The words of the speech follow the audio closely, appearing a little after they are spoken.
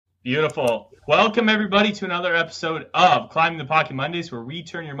Beautiful. Welcome, everybody, to another episode of Climbing the Pocket Mondays, where we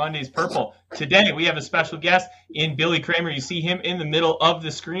turn your Mondays purple. Today, we have a special guest in Billy Kramer. You see him in the middle of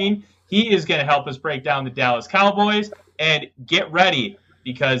the screen. He is going to help us break down the Dallas Cowboys. And get ready,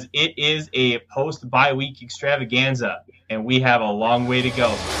 because it is a post-bye week extravaganza, and we have a long way to go.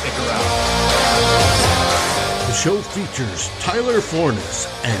 So stick around. The show features Tyler Fornes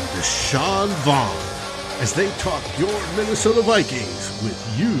and Deshaun Vaughn as they talk your Minnesota Vikings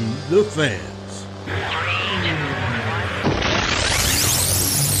with you, the fans.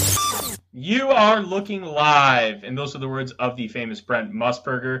 You are looking live, and those are the words of the famous Brent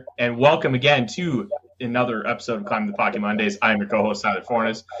Musburger. And welcome again to another episode of Climbing the Pocket Mondays. I'm your co-host, Tyler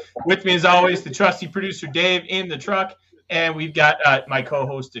Fornes. With me, as always, the trusty producer, Dave, in the truck. And we've got my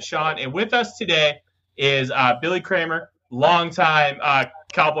co-host, Deshaun. And with us today is Billy Kramer, longtime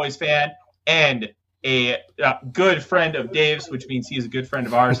Cowboys fan, and a good friend of Dave's, which means he is a good friend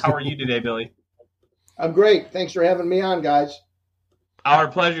of ours. How are you today, Billy? I'm great. Thanks for having me on, guys. Our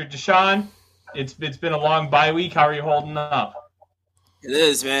pleasure, Deshaun. It's been a long bye week. How are you holding up? It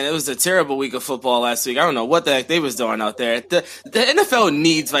is, man. It was a terrible week of football last week. I don't know what the heck they was doing out there. The NFL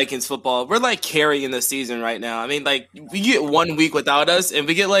needs Vikings football. We're like carrying the season right now. I mean, like, we get 1 week without us, and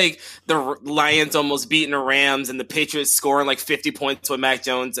we get like the Lions almost beating the Rams and the Patriots scoring like 50 points with Mac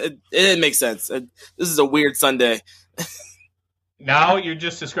Jones. It didn't make sense. This is a weird Sunday. Now you're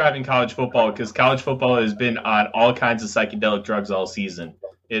just describing college football, because college football has been on all kinds of psychedelic drugs all season.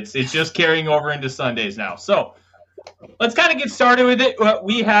 It's just carrying over into Sundays now. So let's kind of get started with it.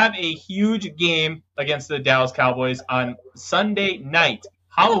 We have a huge game against the Dallas Cowboys on Sunday night,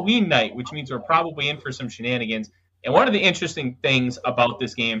 Halloween night, which means we're probably in for some shenanigans. And one of the interesting things about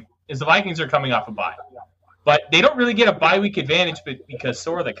this game is the Vikings are coming off a bye. But they don't really get a bye week advantage because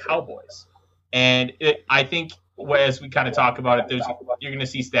so are the Cowboys. And I think as we kind of talk about it, you're going to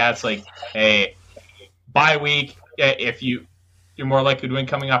see stats like a bye week if you're more likely to win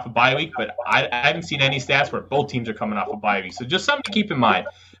coming off a bye week, but I haven't seen any stats where both teams are coming off a bye week. So just something to keep in mind.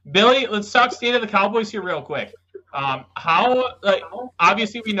 Billy, let's talk state of the Cowboys here real quick.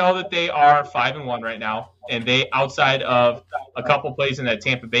 Obviously we know that they are 5-1 right now, and they, outside of a couple plays in that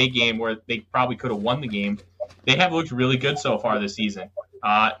Tampa Bay game where they probably could have won the game, they have looked really good so far this season.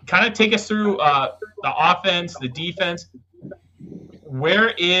 Kind of take us through the offense, the defense.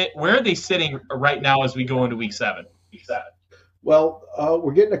 Where are they sitting right now as we go into week 7? Well,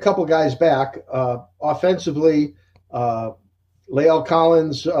 we're getting a couple guys back. Offensively, Lael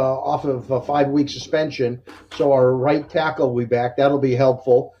Collins off of a 5-week suspension, so our right tackle will be back. That'll be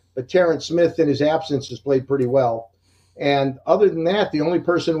helpful. But Terrence Smith, in his absence, has played pretty well. And other than that, the only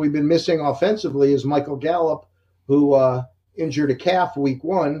person we've been missing offensively is Michael Gallup, who injured a calf week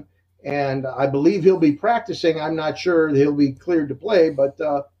 1, and I believe he'll be practicing. I'm not sure he'll be cleared to play, but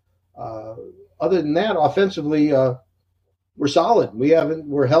other than that, offensively, we're solid.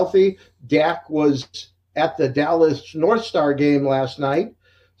 We're healthy. Dak was at the Dallas North Star game last night,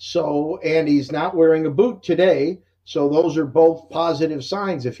 and he's not wearing a boot today. So those are both positive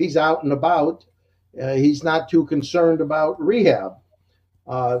signs. If he's out and about, he's not too concerned about rehab.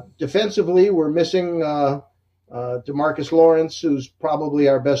 Defensively, we're missing DeMarcus Lawrence, who's probably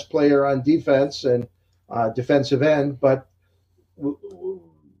our best player on defense and defensive end. But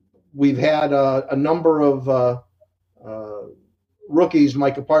we've had a number of rookies,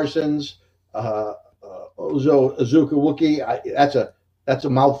 Micah Parsons, Ozo Azuka-Wookie. That's a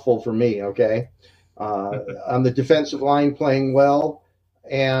mouthful for me, okay? On the defensive line playing well.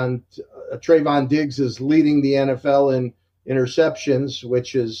 And Trayvon Diggs is leading the NFL in interceptions,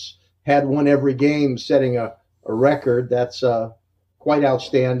 which has had one every game, setting a record. That's quite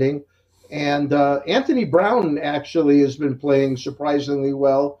outstanding. And Anthony Brown actually has been playing surprisingly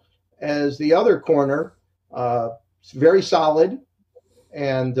well as the other corner. It's very solid.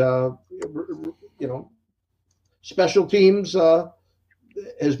 And, special teams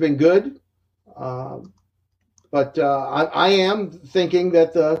has been good. But I am thinking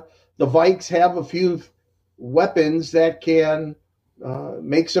that the Vikes have a few weapons that can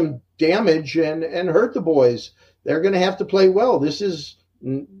make some damage and hurt the boys. They're going to have to play well. This is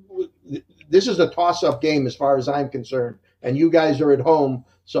a toss-up game as far as I'm concerned. And you guys are at home,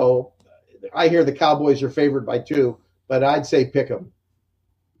 so I hear the Cowboys are favored by 2, but I'd say pick them.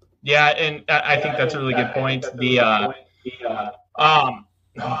 Yeah, and I think that's a really good point.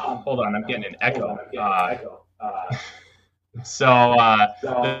 Hold on, I'm getting an echo.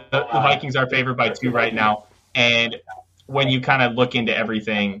 The Vikings are favored by 2 right now, and when you kind of look into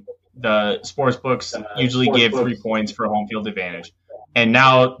everything, the sports books usually give 3 points for home field advantage, and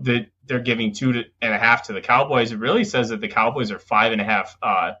now they're giving 2.5 to the Cowboys. It really says that the Cowboys are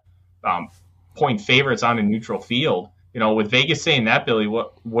 5.5 point favorites on a neutral field. With Vegas saying that, Billy,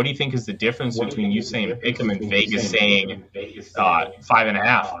 what do you think is the difference between you saying pick 'em and Vegas saying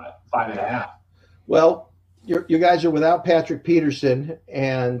 5.5? 5.5. Well, you guys are without Patrick Peterson,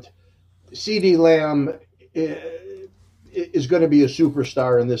 and CeeDee Lamb is going to be a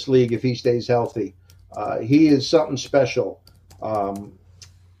superstar in this league if he stays healthy. He is something special.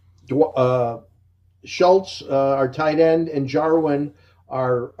 Schultz, our tight end, and Jarwin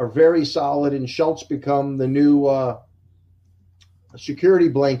are very solid, and Schultz become the new security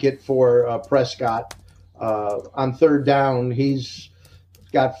blanket for Prescott. On third down, he's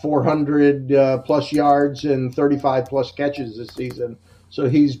got 400 plus yards and 35 plus catches this season. So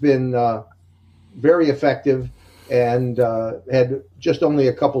he's been very effective and had just only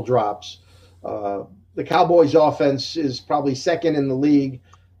a couple drops. The Cowboys' offense is probably second in the league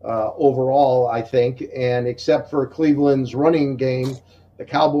overall, I think. And except for Cleveland's running game, the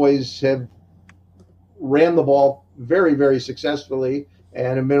Cowboys have ran the ball very, very successfully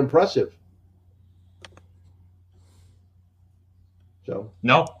and have been impressive. So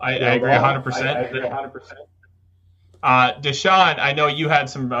no, I agree 100%. I agree 100%. Deshaun, I know you had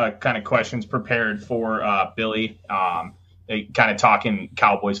some kind of questions prepared for Billy, kind of talking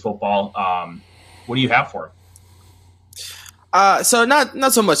Cowboys football. What do you have for him? So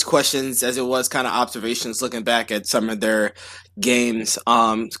not so much questions as it was kind of observations looking back at some of their games.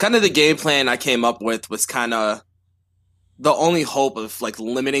 Kind of the game plan I came up with was kind of the only hope of like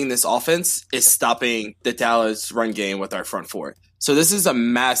limiting this offense is stopping the Dallas run game with our front four. So this is a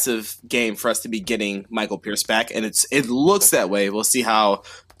massive game for us to be getting Michael Pierce back, and it looks that way. We'll see how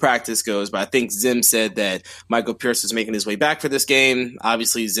practice goes, but I think Zim said that Michael Pierce is making his way back for this game.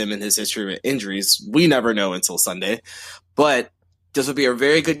 Obviously, Zim and his history with injuries, we never know until Sunday. But this will be a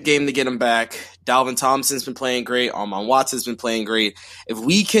very good game to get him back. Dalvin Thompson's been playing great. Armon Watson's been playing great. If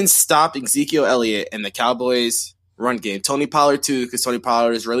we can stop Ezekiel Elliott and the Cowboys run game, Tony Pollard too, because Tony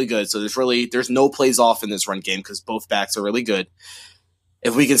Pollard is really good. So there's no plays off in this run game because both backs are really good.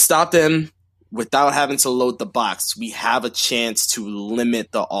 If we can stop them without having to load the box, we have a chance to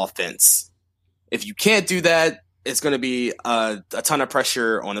limit the offense. If you can't do that, it's going to be a ton of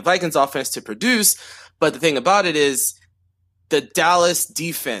pressure on the Vikings offense to produce. But the thing about it is the Dallas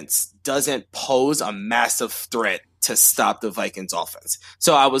defense doesn't pose a massive threat to stop the Vikings offense.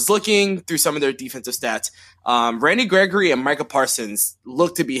 So I was looking through some of their defensive stats. Randy Gregory and Micah Parsons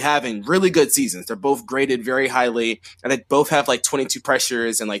look to be having really good seasons. They're both graded very highly, and they both have like 22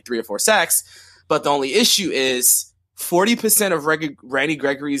 pressures and like 3 or 4 sacks. But the only issue is 40% of Randy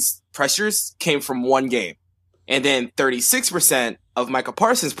Gregory's pressures came from one game. And then 36% of Micah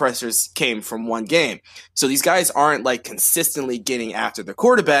Parsons' pressures came from one game. So these guys aren't like consistently getting after the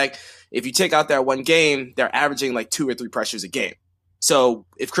quarterback. If you take out that one game, they're averaging like 2 or 3 pressures a game. So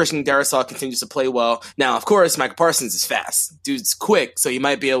if Christian Darrisaw continues to play well, now, of course, Micah Parsons is fast. Dude's quick, so you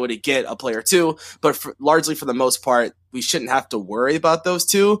might be able to get a play or two. But largely for the most part, we shouldn't have to worry about those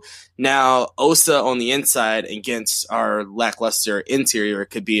two. Now, Osa on the inside against our lackluster interior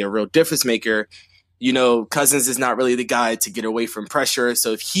could be a real difference maker. You know, Cousins is not really the guy to get away from pressure.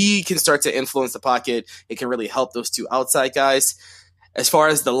 So if he can start to influence the pocket, it can really help those two outside guys. As far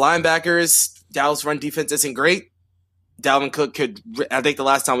as the linebackers, Dallas run defense isn't great. Dalvin Cook could, I think the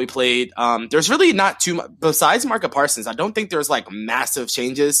last time we played, there's really not too much, besides Micah Parsons, I don't think there's like massive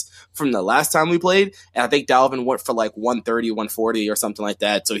changes from the last time we played. And I think Dalvin went for like 130, 140 or something like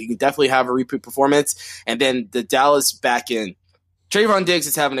that. So he can definitely have a repeat performance. And then the Dallas back end, Trayvon Diggs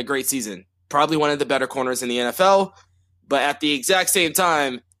is having a great season. Probably one of the better corners in the NFL. But at the exact same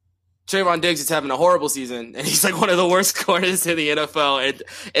time, Trayvon Diggs is having a horrible season, and he's like one of the worst corners in the NFL. And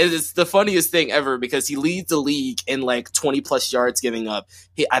it's the funniest thing ever because he leads the league in like 20-plus yards giving up.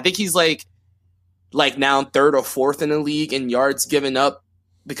 I think he's like now 3rd or 4th in the league in yards given up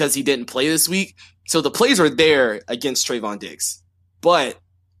because he didn't play this week. So the plays are there against Trayvon Diggs. But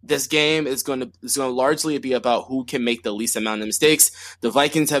this game is going to largely be about who can make the least amount of mistakes. The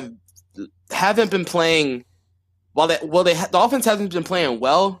Vikings haven't been playing the offense hasn't been playing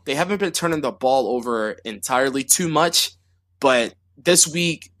well. They haven't been turning the ball over entirely too much, but this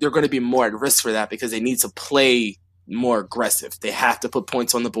week they're going to be more at risk for that because they need to play more aggressive. They have to put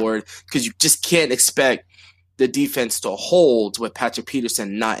points on the board because you just can't expect the defense to hold with Patrick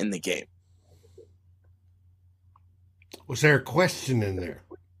Peterson not in the game. Was there a question in there?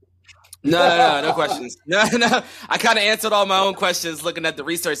 No questions. No. I kind of answered all my own questions looking at the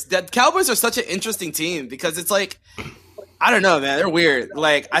research. The Cowboys are such an interesting team because it's like I don't know, man. They're weird.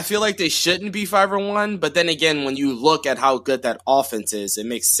 Like, I feel like they shouldn't be 5-1, but then again, when you look at how good that offense is, it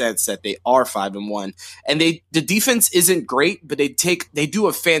makes sense that they are 5-1. And the defense isn't great, but they do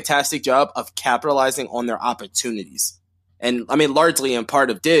a fantastic job of capitalizing on their opportunities. And I mean, largely in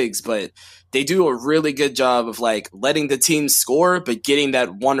part of Diggs, but they do a really good job of like letting the team score, but getting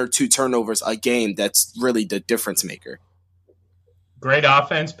that 1 or 2 turnovers a game. That's really the difference maker. Great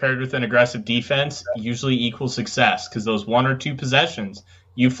offense paired with an aggressive defense usually equals success because those 1 or 2 possessions,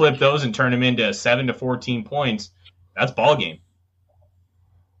 you flip those and turn them into 7 to 14 points. That's ball game.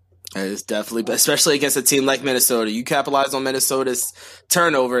 It is definitely, especially against a team like Minnesota. You capitalize on Minnesota's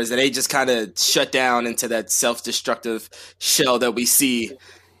turnovers, and they just kind of shut down into that self-destructive shell that we see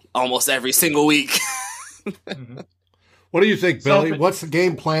almost every single week. What do you think, Billy? What's the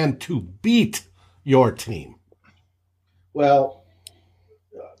game plan to beat your team? Well,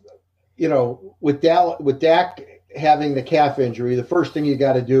 with Dak having the calf injury, the first thing you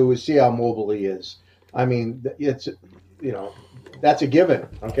got to do is see how mobile he is. I mean, it's that's a given,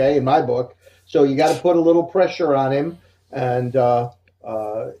 okay, in my book. So you got to put a little pressure on him, and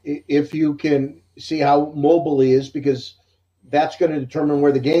if you can see how mobile he is, because that's going to determine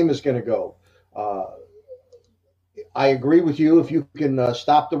where the game is going to go. I agree with you. If you can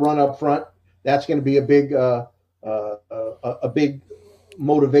stop the run up front, that's going to be a big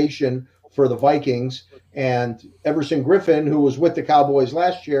motivation for the Vikings. And Everson Griffin, who was with the Cowboys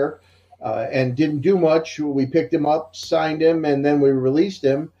last year and didn't do much, we picked him up, signed him, and then we released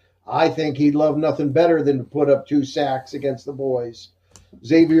him. I think he'd love nothing better than to put up 2 sacks against the boys.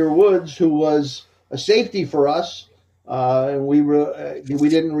 Xavier Woods, who was a safety for us, and we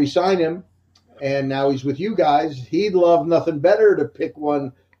didn't re-sign him, and now he's with you guys. He'd love nothing better to pick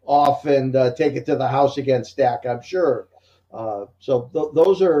one off and take it to the house against Dak, I'm sure.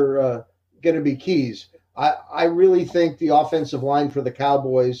 Those are going to be keys. I really think the offensive line for the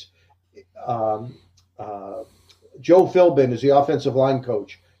Cowboys, Joe Philbin is the offensive line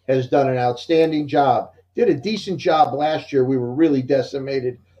coach, has done an outstanding job. Did a decent job last year. We were really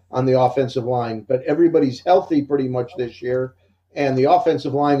decimated on the offensive line, but everybody's healthy pretty much this year, and the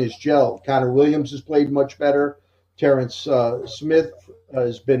offensive line is gelled. Connor Williams has played much better. Terrence Smith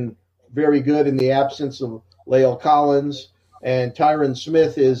has been very good in the absence of Lael Collins, and Tyron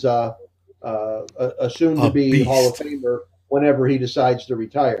Smith is a soon-to-be Hall of Famer whenever he decides to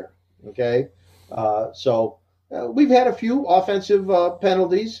retire. Okay, we've had a few offensive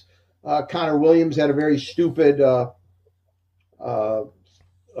penalties. Connor Williams had a very stupid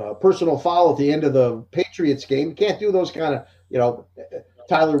personal foul at the end of the Patriots game. You can't do those kind of,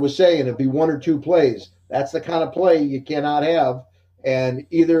 Tyler was saying it'd be 1 or 2 plays. That's the kind of play you cannot have. And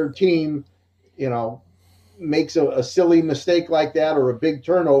either team, makes a silly mistake like that or a big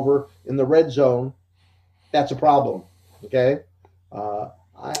turnover in the red zone, that's a problem. Okay.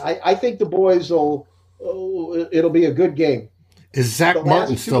 I think the boys it'll be a good game. Is Zach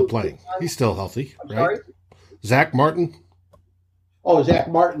Martin still playing? He's still healthy, right? Sorry? Zach Martin? Oh, Zach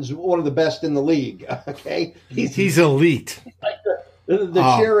Martin's one of the best in the league. Okay. He's elite. He's like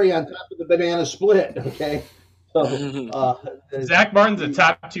the cherry on top of the banana split. Okay. So, Zach Martin's a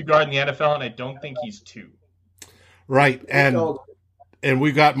top 2 guard in the NFL, and I don't think he's 2. Right. And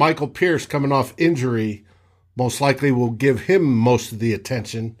we got Michael Pierce coming off injury. Most likely will give him most of the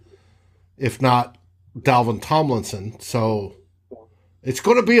attention, if not Dalvin Tomlinson. So it's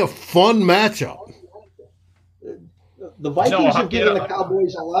going to be a fun matchup. The Vikings have given the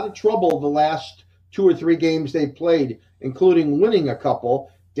Cowboys a lot of trouble the last 2 or 3 games they played, including winning a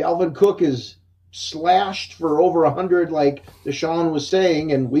couple. Dalvin Cook is slashed for over 100, like Deshaun was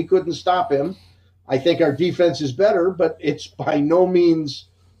saying, and we couldn't stop him. I think our defense is better, but it's by no means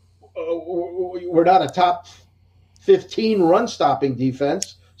we're not a top 15 run-stopping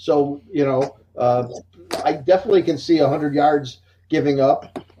defense. So, I definitely can see 100 yards giving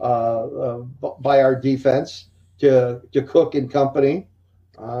up by our defense to Cook and company.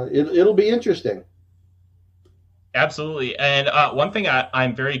 It'll be interesting. Absolutely. And one thing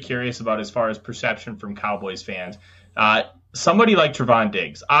I'm very curious about as far as perception from Cowboys fans, somebody like Trevon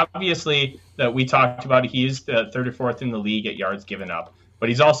Diggs, obviously that we talked about, he is the 34th in the league at yards given up, but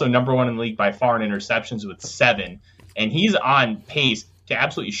he's also number 1 in the league by far in interceptions with 7. And he's on pace to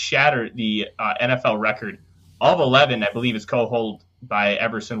absolutely shatter the NFL record of 11, I believe is co-held by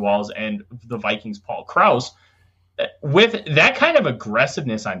Everson Walls and the Vikings' Paul Krause. With that kind of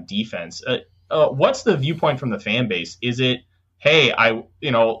aggressiveness on defense, what's the viewpoint from the fan base? Is it, hey,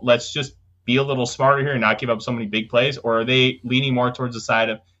 let's just be a little smarter here and not give up so many big plays? Or are they leaning more towards the side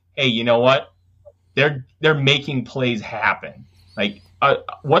of, hey, you know what? They're making plays happen. Like,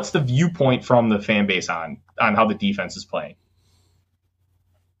 what's the viewpoint from the fan base on how the defense is playing?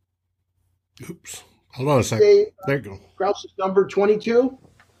 Oops. Hold on a second. There you go. Krause is number 22.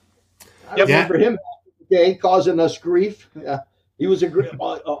 I remember him causing us grief. He was a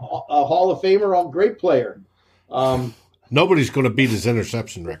Hall of Famer, a great player. Nobody's going to beat his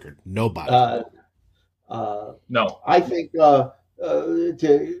interception record. Nobody. No. I think the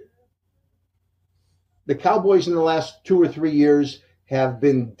Cowboys in the last 2 or 3 years have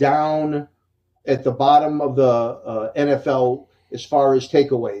been down at the bottom of the NFL as far as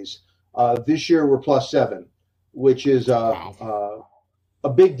takeaways. This year we're +7, which is a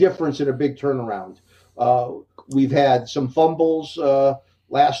big difference and a big turnaround. We've had some fumbles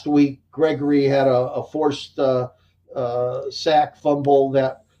last week. Gregory had a forced sack fumble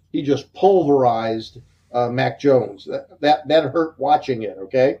that he just pulverized Mac Jones. That hurt watching it.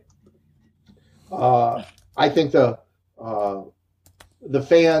 Okay, I think the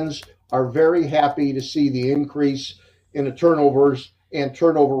fans are very happy to see the increase in the turnovers and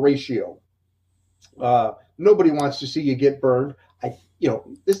turnover ratio. Nobody wants to see you get burned.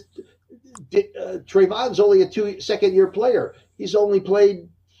 Trayvon's only a second-year player. He's only played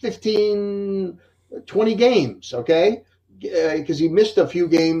 15, 20 games, okay? Because he missed a few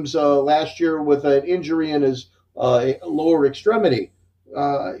games last year with an injury in his lower extremity.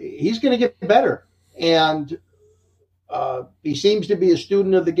 He's going to get better. And he seems to be a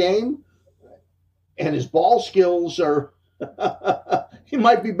student of the game. And his ball skills are he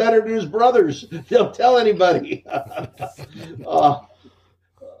might be better than his brothers. Don't tell anybody.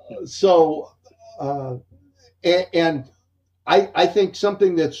 And I think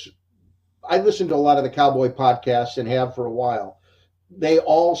something I listen to a lot of the Cowboy podcasts and have for a while. They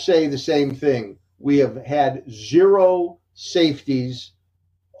all say the same thing. We have had 0 safeties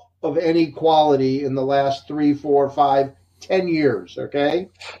of any quality in the last 3, 4, 5, 10 years. Okay.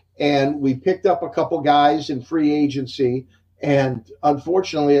 And we picked up a couple guys in free agency. And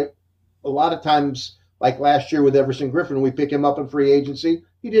unfortunately, a lot of times, like last year with Everson Griffin, we pick him up in free agency.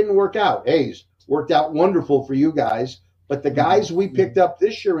 He didn't work out. Hey, he's worked out wonderful for you guys. But the guys we picked up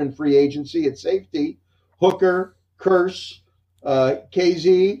this year in free agency at safety, Hooker, Curse,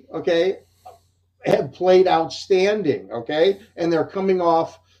 KZ, okay, have played outstanding, okay? And they're coming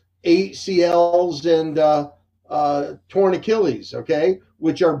off ACLs and torn Achilles, okay,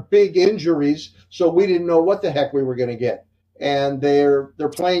 which are big injuries. So we didn't know what the heck we were going to get. And they're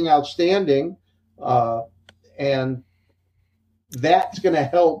playing outstanding, and that's going to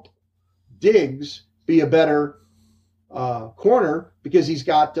help Diggs be a better corner because he's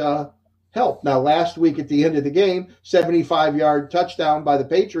got help. Now, last week at the end of the game, 75-yard touchdown by the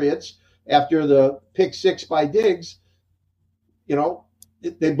Patriots after the pick 6 by Diggs,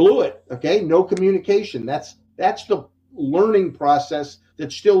 they blew it, okay? No communication. That's the learning process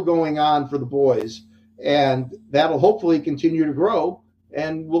that's still going on for the boys, and that'll hopefully continue to grow,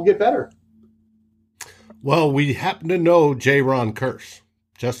 and we'll get better. Well, we happen to know J-Ron Curse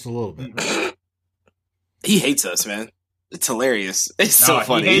just a little bit. He hates us, man. It's hilarious. It's so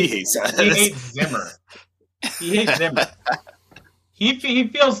funny. He hates us. He hates Zimmer. He hates Zimmer. He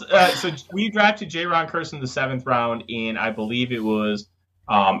feels so. We drafted J-Ron Curse in the 7th round in, I believe it was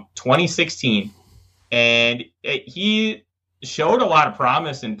 2016, and he showed a lot of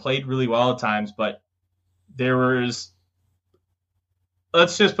promise and played really well at times. But there was,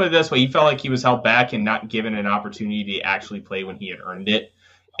 let's just put it this way, he felt like he was held back and not given an opportunity to actually play when he had earned it.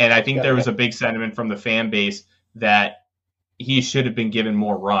 And I think there was a big sentiment from the fan base that he should have been given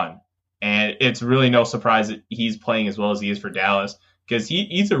more run. And it's really no surprise that he's playing as well as he is for Dallas, because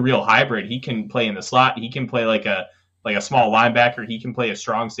he's a real hybrid. He can play in the slot. He can play like a small linebacker. He can play a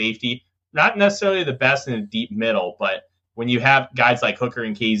strong safety. Not necessarily the best in the deep middle, but when you have guys like Hooker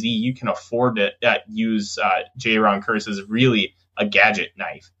and KZ, you can afford to use J-Ron Curse as really a gadget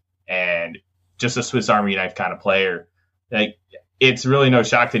knife and just a Swiss Army knife kind of player. Like, it's really no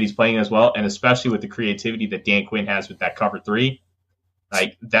shock that he's playing as well, and especially with the creativity that Dan Quinn has with that cover 3,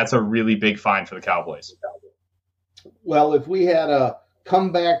 like, that's a really big find for the Cowboys. Well, if we had a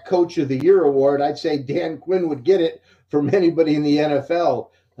comeback coach of the year award, I'd say Dan Quinn would get it from anybody in the NFL.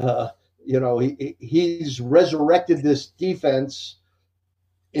 He's resurrected this defense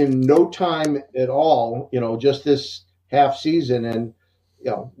in no time at all, just this half season. And,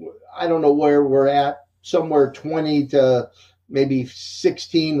 I don't know where we're at, somewhere 20 to maybe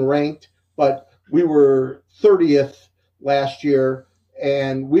 16 ranked, but we were 30th last year,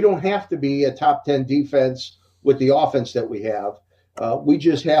 and we don't have to be a top 10 defense with the offense that we have. We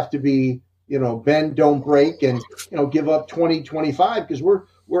just have to be, bend, don't break, and, give up 20, 25, because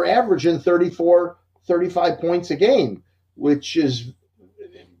we're averaging 34, 35 points a game, which is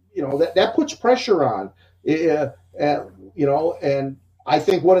that puts pressure on. And I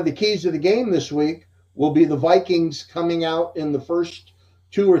think one of the keys of the game this week will be the Vikings coming out in the first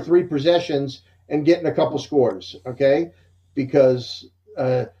 2 or 3 possessions and getting a couple scores, okay? Because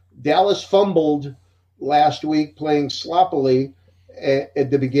Dallas fumbled last week playing sloppily at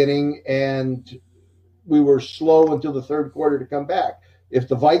the beginning, and we were slow until the third quarter to come back. If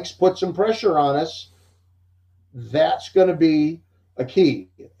the Vikes put some pressure on us, that's going to be a key.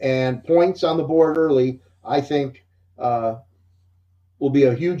 And points on the board early, I think, will be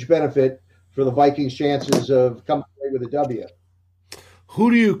a huge benefit for the Vikings' chances of coming away with a W.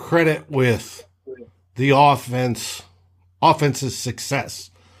 Who do you credit with the offense's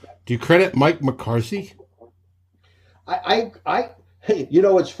success? Do you credit Mike McCarthy? Hey,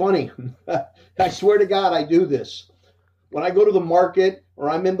 it's funny. I swear to God, I do this. When I go to the market or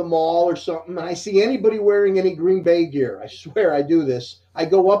I'm in the mall or something and I see anybody wearing any Green Bay gear, I swear I do this. I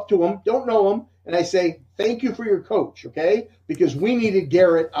go up to them, don't know them, and I say, thank you for your coach, okay? Because we needed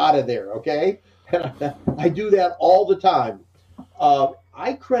Garrett out of there, okay? And I do that all the time.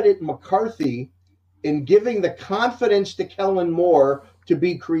 I credit McCarthy in giving the confidence to Kellen Moore to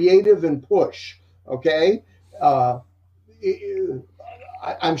be creative and push, okay? I'm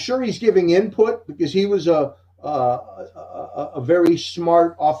sure he's giving input because he was a very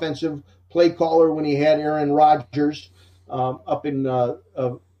smart offensive play caller when he had Aaron Rodgers up in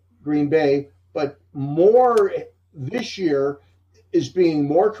Green Bay. But Moore this year is being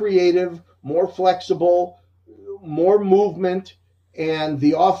more creative, more flexible, more movement, and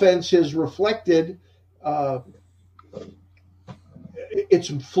the offense has reflected. It's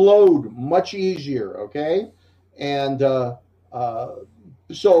flowed much easier, okay? And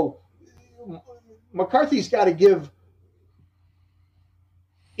so McCarthy's got to give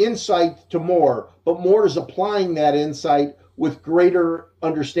insight to Moore, but Moore is applying that insight with greater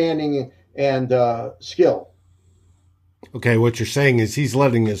understanding and skill. Okay, what you're saying is he's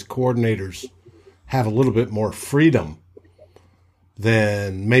letting his coordinators have a little bit more freedom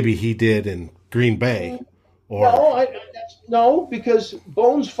than maybe he did in Green Bay. No, because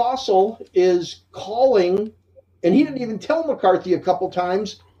Bones Fossil is calling, and he didn't even tell McCarthy a couple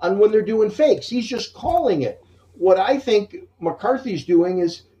times on when they're doing fakes. He's just calling it. What I think McCarthy's doing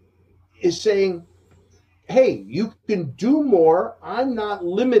is saying, hey, you can do more. I'm not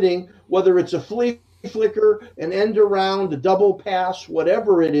limiting whether it's a flea flicker, an end around, a double pass,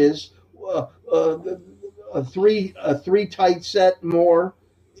 whatever it is, a three tight set more,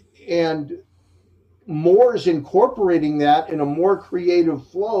 and Moore is incorporating that in a more creative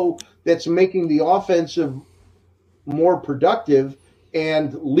flow that's making the offensive more productive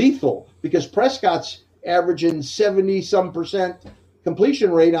and lethal, because Prescott's averaging 70-some%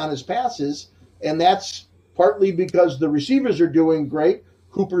 completion rate on his passes, and that's partly because the receivers are doing great.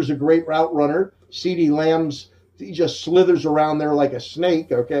 Cooper's a great route runner. CeeDee Lamb's, he just slithers around there like a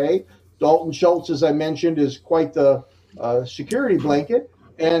snake, okay? Dalton Schultz, as I mentioned, is quite the security blanket.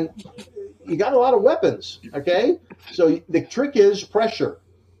 And you got a lot of weapons, okay? So the trick is pressure.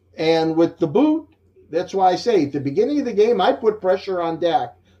 And with the boot, that's why I say at the beginning of the game, I put pressure on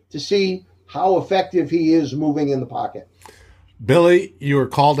Dak to see how effective he is moving in the pocket. Billy, you were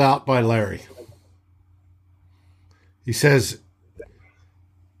called out by Larry. He says,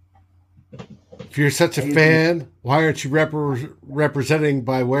 if you're such a fan, why aren't you representing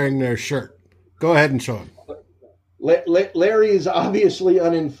by wearing their shirt? Go ahead and show him. Larry is obviously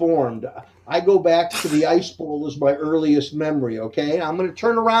uninformed. I go back to the Ice Bowl as my earliest memory, okay? I'm going to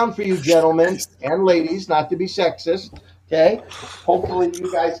turn around for you gentlemen and ladies, not to be sexist, okay? Hopefully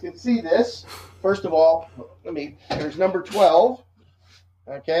you guys can see this. First of all, there's number 12,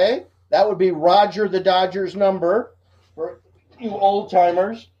 okay? That would be Roger the Dodgers number for you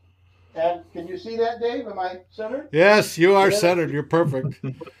old-timers. And can you see that, Dave? Am I centered? Yes, you are centered. You're perfect.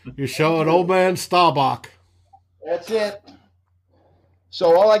 You're showing old man Staubach. That's it.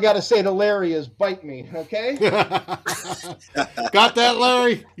 So all I got to say to Larry is bite me, okay? Got that,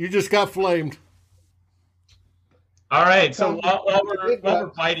 Larry? You just got flamed. All right. So while we're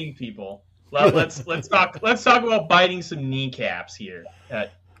biting people, let's talk about biting some kneecaps here.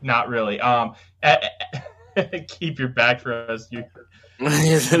 Not really. Keep your back for us.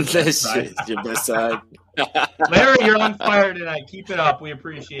 That's your best side. Larry, you're on fire tonight. Keep it up. We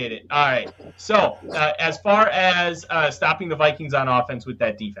appreciate it. All right. So, as far as stopping the Vikings on offense with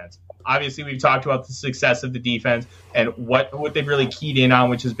that defense, obviously we've talked about the success of the defense and what they've really keyed in on,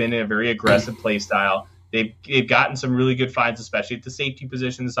 which has been a very aggressive play style. They've gotten some really good finds, especially at the safety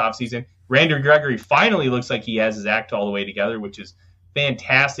position this offseason. Randy Gregory finally looks like he has his act all the way together, which is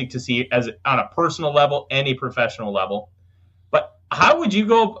fantastic to see as on a personal level and a professional level. But how would you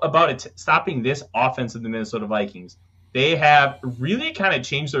go about it stopping this offense of the Minnesota Vikings? They have really kind of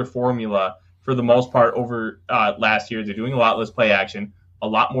changed their formula for the most part over last year. They're doing a lot less play action, a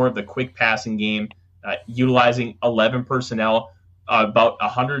lot more of the quick passing game, utilizing 11 personnel, about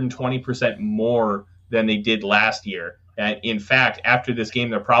 120% more than they did last year. And in fact, after this game,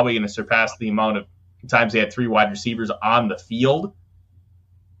 they're probably going to surpass the amount of times they had 3 wide receivers on the field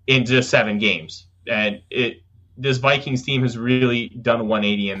in just 7 games. And this Vikings team has really done a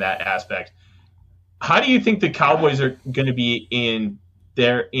 180 in that aspect. How do you think the Cowboys are going to be in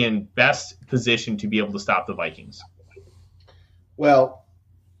best position to be able to stop the Vikings? Well,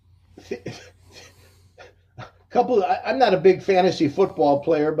 I'm not a big fantasy football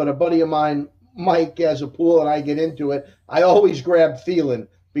player, but a buddy of mine, Mike, has a pool and I get into it. I always grab Thielen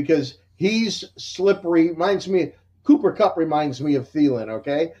because he's slippery. Cooper Kupp reminds me of Thielen,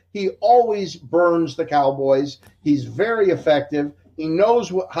 okay? He always burns the Cowboys. He's very effective. He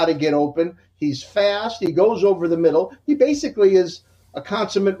knows how to get open. He's fast. He goes over the middle. He basically is a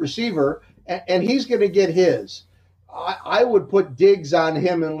consummate receiver, and he's going to get his. I would put Diggs on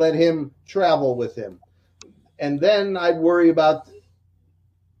him and let him travel with him. And then I'd worry about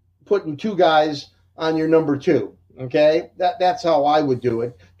putting 2 guys on your number 2, okay? That's how I would do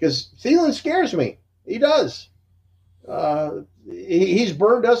it because Thielen scares me. He does. He's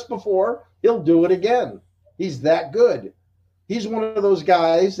burned us before. He'll do it again. He's that good. He's one of those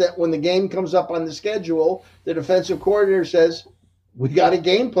guys that when the game comes up on the schedule, the defensive coordinator says, we got a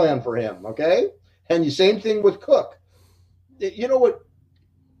game plan for him, okay? And the same thing with Cook. You know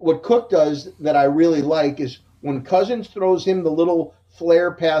what Cook does that I really like is when Cousins throws him the little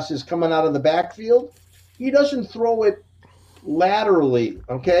flare passes coming out of the backfield, he doesn't throw it laterally,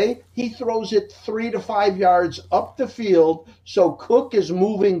 okay? He throws it 3 to 5 yards up the field, so Cook is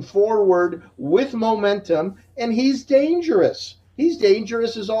moving forward with momentum, and he's dangerous. He's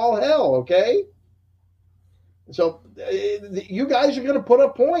dangerous as all hell, okay? So you guys are going to put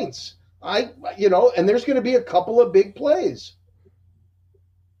up points. And there's going to be a couple of big plays.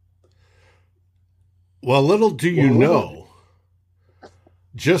 Well, little do you know,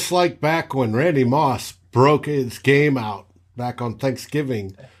 just like back when Randy Moss broke his game out back on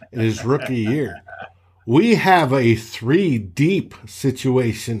Thanksgiving in his rookie year, we have a 3-deep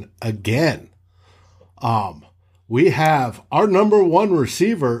situation again. We have our number 1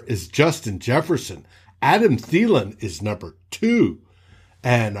 receiver is Justin Jefferson. Adam Thielen is number 2.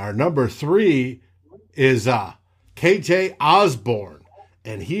 And our number 3 is KJ Osborne.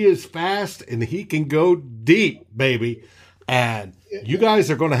 And he is fast and he can go deep, baby. And you guys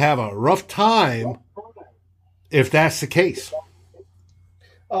are going to have a rough time if that's the case.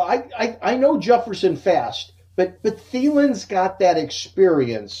 I know Jefferson fast, but Thielen's got that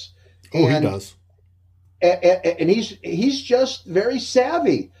experience. He does. And he's just very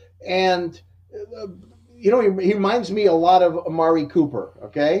savvy. And, he reminds me a lot of Amari Cooper,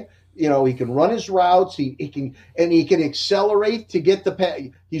 okay? He can run his routes. He can accelerate to get the pass.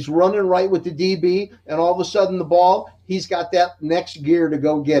 He's running right with the DB, and all of a sudden the ball, he's got that next gear to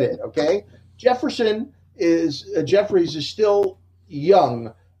go get it, okay? Jeffries is still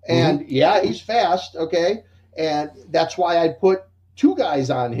young, and he's fast, okay? And that's why I put 2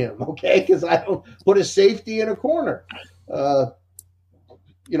 guys on him, okay? Because I don't put a safety in a corner.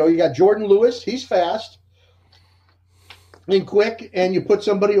 You got Jordan Lewis. He's fast and quick, and you put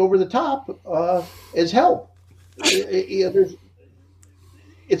somebody over the top as help. It's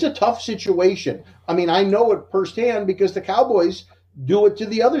a tough situation. I mean, I know it firsthand because the Cowboys do it to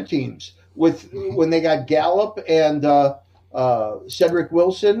the other teams when they got Gallup and Cedric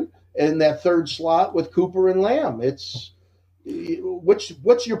Wilson in that 3rd slot with Cooper and Lamb. It's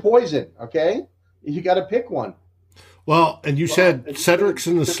what's your poison, okay? You got to pick one. Well, and you said Cedric's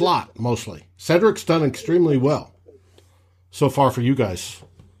in the slot mostly. Cedric's done extremely well so far for you guys.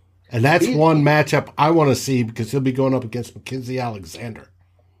 And that's one matchup I want to see because he'll be going up against Mackenzie Alexander.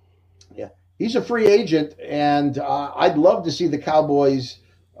 Yeah, he's a free agent, and I'd love to see the Cowboys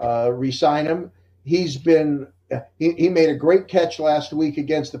re-sign him. He made a great catch last week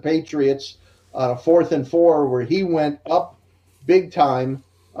against the Patriots on a 4th and 4 where he went up big time,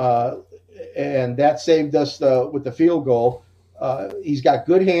 and that saved us with the field goal. He's got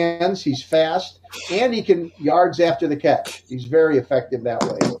good hands. He's fast, and he can yards after the catch. He's very effective that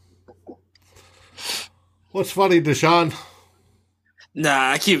way. What's funny, Deshaun?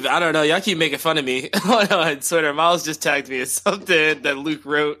 Nah, I don't know. Y'all keep making fun of me on Twitter. Miles just tagged me as something that Luke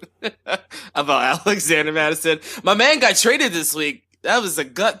wrote about Alexander Madison. My man got traded this week. That was a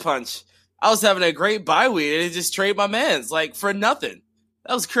gut punch. I was having a great bye week, and he just traded my man's for nothing.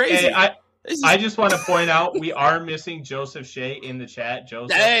 That was crazy. Hey, I just want to point out we are missing Joseph Shea in the chat.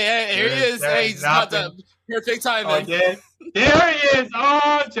 Joseph, hey, here he is. Hey, he's got the perfect timing. There he is.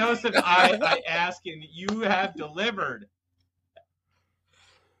 Oh, Joseph, I ask and you have delivered.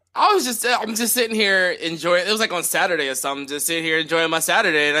 I'm just sitting here enjoying. It was like on Saturday or something. Just sitting here enjoying my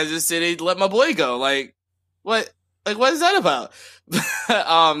Saturday, and I just let my boy go. Like, what? Like, what is that about?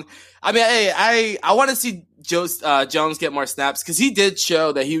 I mean, hey, I want to see Jones get more snaps because he did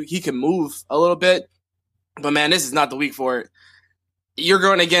show that he can move a little bit. But man, this is not the week for it. You're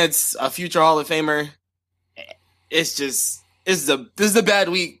going against a future Hall of Famer. It's just this is a bad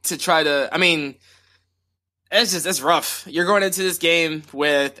week to try to. I mean. It's rough. You're going into this game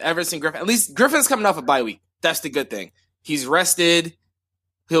with Everson Griffin. At least Griffin's coming off a bye week. That's the good thing. He's rested.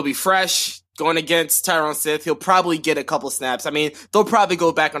 He'll be fresh going against Tyron Smith. He'll probably get a couple snaps. I mean, they'll probably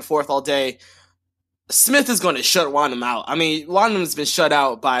go back and forth all day. Smith is going to shut Wandham out. I mean, Wandham's been shut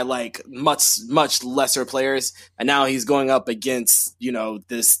out by like much lesser players, and now he's going up against,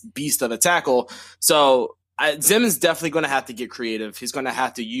 this beast of a tackle. So Zim is definitely going to have to get creative. He's going to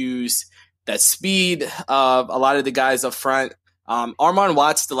have to use that speed of a lot of the guys up front. Armon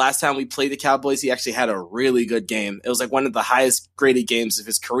Watts, the last time we played the Cowboys, he actually had a really good game. It was like one of the highest graded games of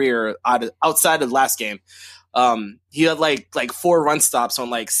his career outside of the last game. He had like 4 run stops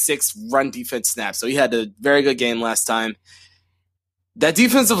on like 6 run defense snaps. So he had a very good game last time. That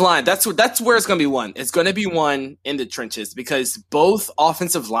defensive line, that's where it's going to be won. It's going to be won in the trenches because both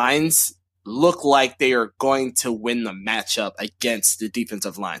offensive lines look like they are going to win the matchup against the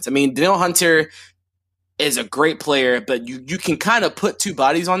defensive lines. I mean, Danielle Hunter is a great player, but you can kind of put 2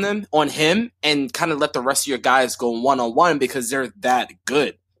 bodies on him and kind of let the rest of your guys go one-on-one because they're that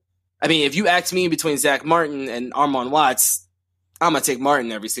good. I mean, if you ask me between Zach Martin and Armon Watts, I'm going to take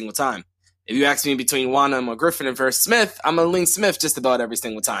Martin every single time. If you ask me between Wandham or Griffin versus Smith, I'm going to lean Smith just about every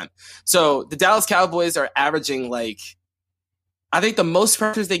single time. So the Dallas Cowboys are averaging I think the most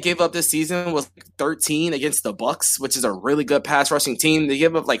pressures they gave up this season was 13 against the Bucs, which is a really good pass rushing team. They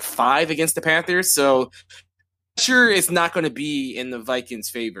gave up 5 against the Panthers, so sure it's not going to be in the Vikings'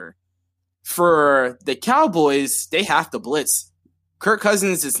 favor. For the Cowboys, they have to blitz. Kirk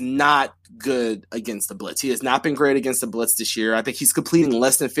Cousins is not good against the blitz. He has not been great against the blitz this year. I think he's completing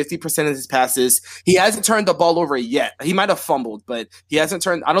less than 50% of his passes. He hasn't turned the ball over yet. He might have fumbled, but I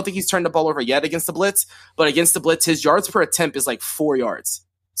don't think he's turned the ball over yet against the blitz. But against the blitz, his yards per attempt is 4 yards.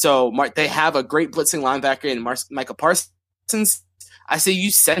 So they have a great blitzing linebacker in Micah Parsons. I say you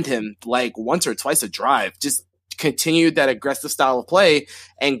send him once or twice a drive. Just continue that aggressive style of play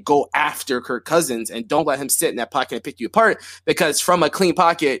and go after Kirk Cousins and don't let him sit in that pocket and pick you apart because from a clean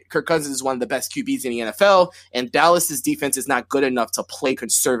pocket, Kirk Cousins is one of the best QBs in the NFL and Dallas's defense is not good enough to play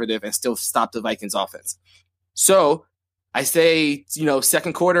conservative and still stop the Vikings offense. So I say,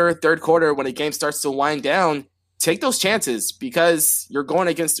 second quarter, third quarter, when the game starts to wind down, take those chances because you're going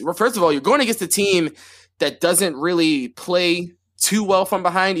against a team that doesn't really play too well from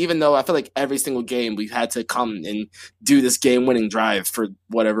behind, even though I feel like every single game we've had to come and do this game-winning drive for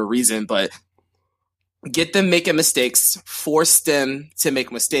whatever reason, but get them making mistakes, force them to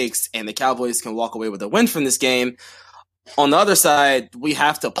make mistakes, and the Cowboys can walk away with a win from this game. On the other side, we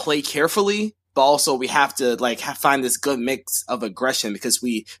have to play carefully, but also we have to find this good mix of aggression because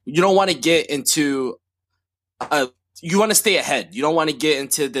you don't want to get into you want to stay ahead. You don't want to get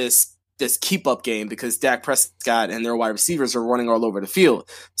into this keep-up game because Dak Prescott and their wide receivers are running all over the field.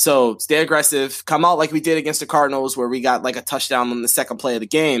 So stay aggressive. Come out like we did against the Cardinals where we got a touchdown on the second play of the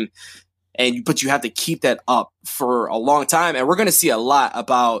game. But you have to keep that up for a long time. And we're going to see a lot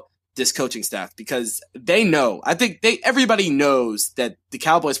about this coaching staff because they know. I think everybody knows that the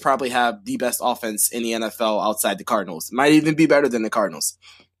Cowboys probably have the best offense in the NFL outside the Cardinals. It might even be better than the Cardinals.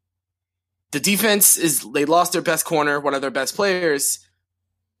 The defense they lost their best corner, one of their best players.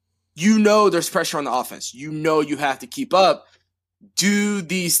 There's pressure on the offense. You have to keep up. Do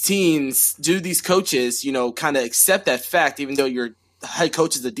these coaches, kind of accept that fact, even though your head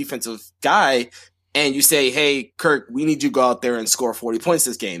coach is a defensive guy, and you say, hey, Kirk, we need you to go out there and score 40 points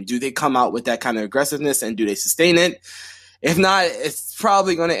this game. Do they come out with that kind of aggressiveness, and do they sustain it? If not, it's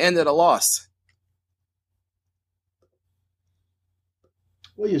probably going to end at a loss.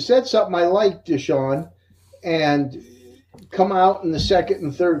 Well, you said something I liked, Deshaun, and come out in the second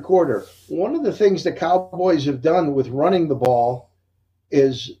and third quarter. One of the things the Cowboys have done with running the ball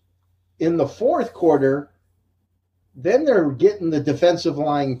is in the fourth quarter, then they're getting the defensive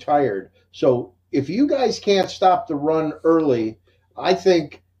line tired. So if you guys can't stop the run early, I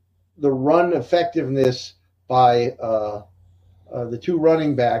think the run effectiveness by the 2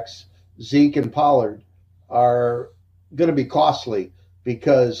 running backs, Zeke and Pollard, are going to be costly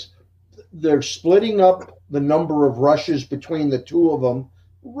because they're splitting up the number of rushes between the two of them,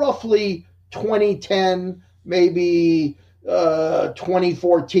 roughly 2010, maybe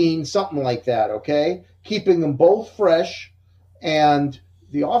 2014, something like that, okay? Keeping them both fresh. And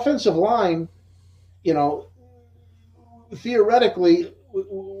the offensive line, theoretically,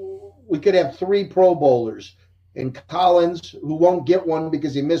 we could have 3 Pro Bowlers. And Collins, who won't get one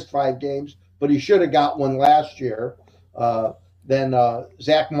because he missed 5 games, but he should have got one last year. Then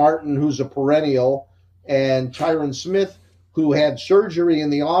Zach Martin, who's a perennial, and Tyron Smith, who had surgery in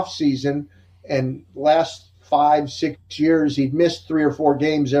the offseason, and last 5-6 years he'd missed 3 or 4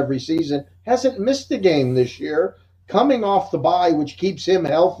 games every season, hasn't missed a game this year, coming off the bye, which keeps him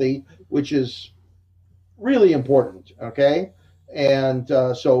healthy, which is really important, okay? And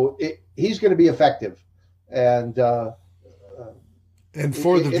so he's going to be effective. And for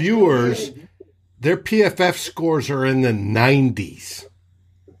the viewers, their PFF scores are in the 90s,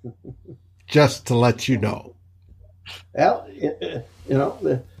 just to let you know. Well,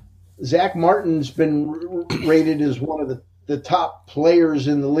 Zach Martin's been rated as one of the top players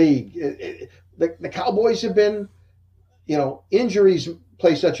in the league. The Cowboys have been, injuries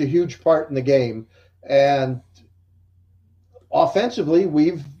play such a huge part in the game. And offensively,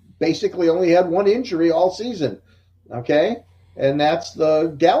 we've basically only had one injury all season, okay? And that's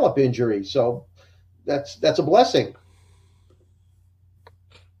the Gallup injury. So that's a blessing.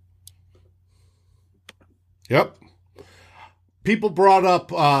 Yep. People brought up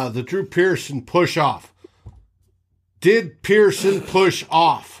the Drew Pearson push off. Did Pearson push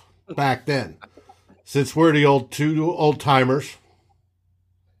off back then? Since we're the two old timers.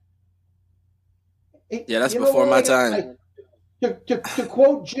 Yeah, that's before my time. To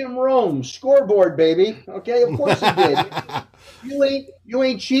quote Jim Rome, scoreboard, baby. Okay, of course he did. You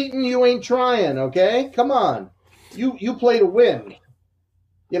ain't cheating. You ain't trying. Okay, come on. You play to win.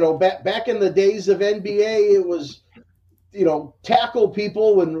 Back in the days of NBA, it was, tackle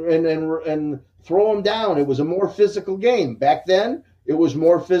people and throw them down. It was a more physical game. Back then, it was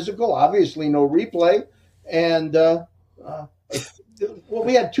more physical. Obviously, no replay. And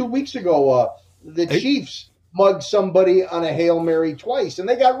we had 2 weeks ago, the Chiefs mugged somebody on a Hail Mary twice, and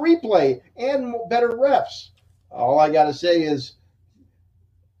they got replay and better refs. All I got to say is,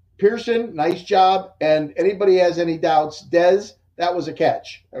 Pearson, nice job. And anybody has any doubts, Dez, that was a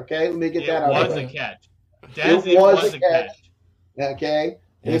catch. Okay, let me get that out. It was a catch. Dez, it was a catch. Okay,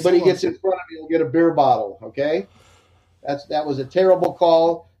 anybody gets in front of you will get a beer bottle. Okay, that was a terrible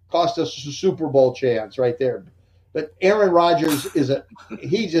call. Cost us a Super Bowl chance right there. But Aaron Rodgers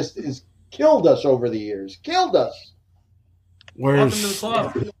he just is killed us over the years. Killed us. Whereas,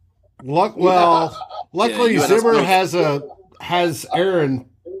 luckily Zimmer has Aaron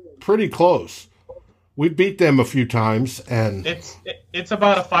pretty close. We beat them a few times, and it's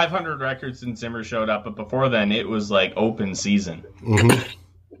about a 500 record since Zimmer showed up. But before then, it was like open season. Mm-hmm.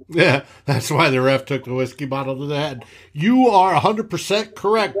 Yeah, that's why the ref took the whiskey bottle to the head. You are 100%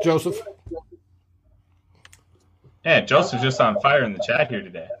 correct, Joseph. Yeah, Joseph's just on fire in the chat here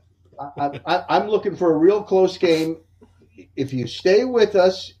today. I'm looking for a real close game. If you stay with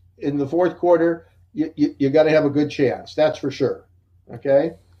us in the fourth quarter, you got to have a good chance. That's for sure.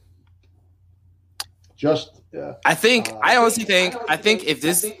 Okay. I honestly think if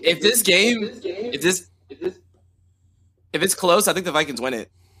it's close, I think the Vikings win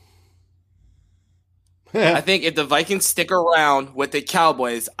it. Yeah. I think if the Vikings stick around with the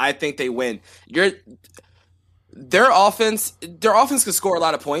Cowboys, I think they win. Their offense can score a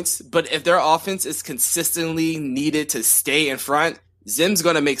lot of points, but if their offense is consistently needed to stay in front, Zim's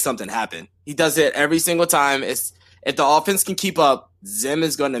going to make something happen. He does it every single time. If the offense can keep up, Zim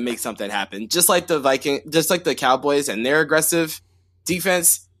is going to make something happen. Just like the Cowboys and their aggressive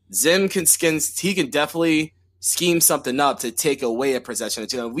defense, Zim can definitely scheme something up to take away a possession or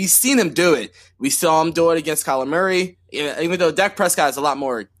two. And we've seen him do it. We saw him do it against Kyler Murray, even though Dak Prescott is a lot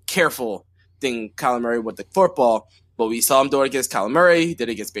more careful than Kyler Murray with the football. But we saw him do it against Kyler Murray. He did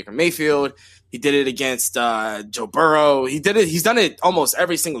it against Baker Mayfield. He did it against Joe Burrow. He's done it almost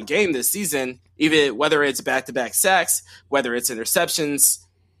every single game this season, even whether it's back-to-back sacks, whether it's interceptions.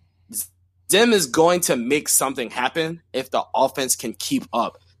 Zim is going to make something happen if the offense can keep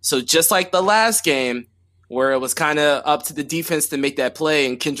up. So just like the last game, where it was kind of up to the defense to make that play,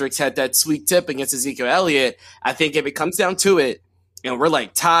 and Kendricks had that sweet tip against Ezekiel Elliott, I think if it comes down to it, and we're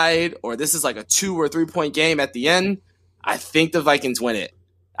like tied, or this is like a 2 or 3 point game at the end, I think the Vikings win it.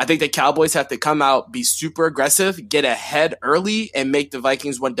 I think the Cowboys have to come out, be super aggressive, get ahead early, and make the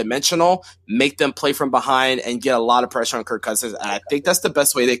Vikings one-dimensional, make them play from behind, and get a lot of pressure on Kirk Cousins. And I think that's the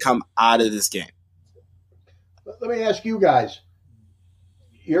best way they come out of this game. Let me ask you guys.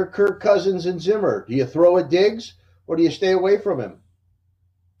 you're Kirk Cousins and Zimmer. Do you throw at Diggs or do you stay away from him?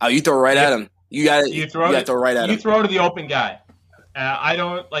 Oh, you throw right at him. You got to throw right at him. You throw to the open guy. I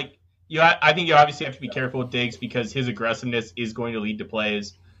don't like you. I think you obviously have to be careful with Diggs because his aggressiveness is going to lead to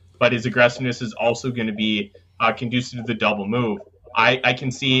plays, but his aggressiveness is also going to be conducive to the double move. I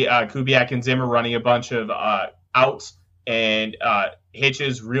can see Kubiak and Zimmer running a bunch of outs and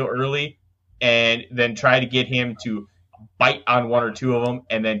hitches real early, and then try to get him to bite on one or two of them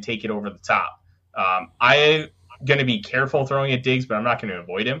and then take it over the top. I'm going to be careful throwing at Diggs, but I'm not going to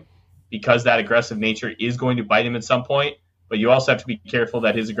avoid him because that aggressive nature is going to bite him at some point. But you also have to be careful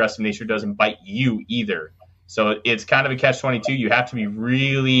that his aggressive nature doesn't bite you either. So it's kind of a catch-22. You have to be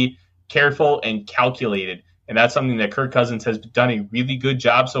really careful and calculated. And that's something that Kirk Cousins has done a really good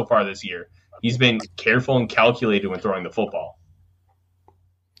job so far this year. He's been careful and calculated when throwing the football.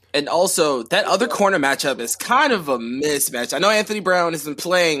 And also, that other corner matchup is kind of a mismatch. I know Anthony Brown has been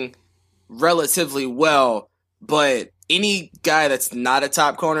playing relatively well, but any guy that's not a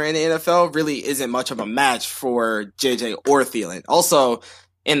top corner in the NFL really isn't much of a match for JJ or Thielen. Also,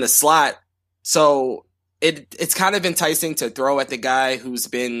 in the slot, so it's kind of enticing to throw at the guy who's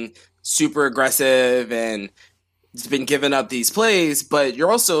been super aggressive and has been giving up these plays, but you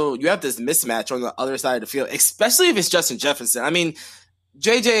have this mismatch on the other side of the field, especially if it's Justin Jefferson. I mean,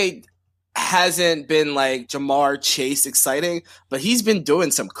 JJ hasn't been like Jamar Chase exciting, but he's been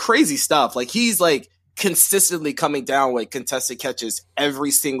doing some crazy stuff. Like he's like consistently coming down with contested catches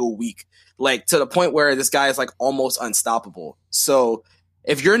every single week, like to the point where this guy is like almost unstoppable. So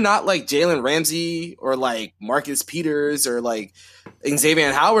if you're not like Jalen Ramsey or like Marcus Peters or like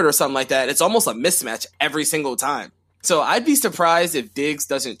Xavier Howard or something like that, it's almost a mismatch every single time. So I'd be surprised if Diggs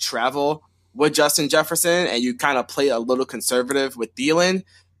doesn't travel with Justin Jefferson and you kind of play a little conservative with Thielen,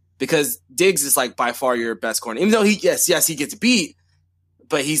 because Diggs is like by far your best corner. Even though he gets beat,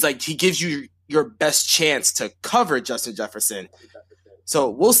 but he gives you your best chance to cover Justin Jefferson. So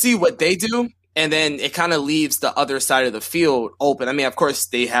we'll see what they do. And then it kind of leaves the other side of the field open. I mean, of course,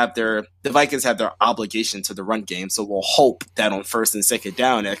 the Vikings have their obligation to the run game. So we'll hope that on first and second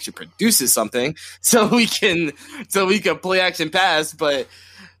down it actually produces something so we can play action pass. But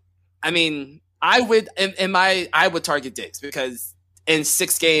I mean, I would target Diggs because in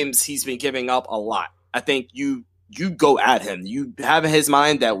 6 games he's been giving up a lot. I think you go at him. You have in his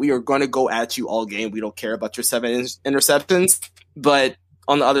mind that we are going to go at you all game. We don't care about your 7 interceptions. But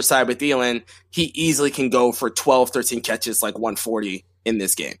on the other side with Thielen, he easily can go for 12, 13 catches, like 140 in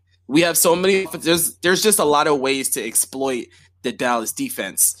this game. We have so many. There's just a lot of ways to exploit the Dallas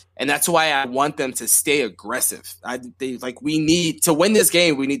defense, and that's why I want them to stay aggressive. We need to win this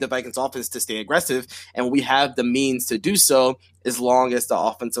game. We need the Vikings offense to stay aggressive, and we have the means to do so as long as the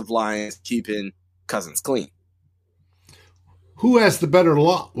offensive line is keeping Cousins clean. Who has the better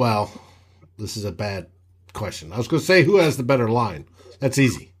line? Well, this is a bad question. I was going to say who has the better line. That's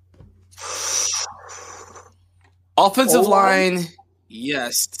easy. Offensive line,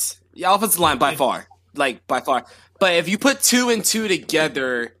 yes. Yeah, offensive line by far. By far. But if you put 2 and 2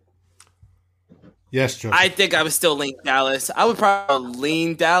 together, yes, Joe. I think I would still lean Dallas. I would probably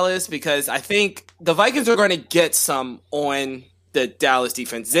lean Dallas because I think the Vikings are going to get some on the Dallas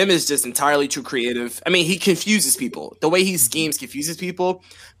defense. Zim is just entirely too creative. I mean, he confuses people. The way he schemes confuses people.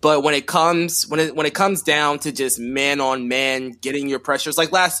 But when it comes down to just man on man getting your pressures,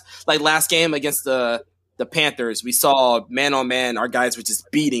 like last game against the Panthers, we saw man on man, our guys were just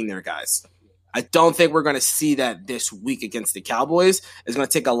beating their guys. I don't think we're going to see that this week against the Cowboys. It's going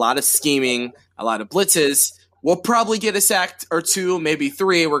to take a lot of scheming, a lot of blitzes. We'll probably get a sack or 2, maybe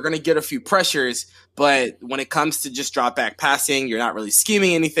 3. We're going to get a few pressures. But when it comes to just drop back passing, you're not really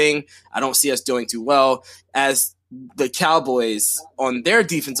scheming anything. I don't see us doing too well. As the Cowboys on their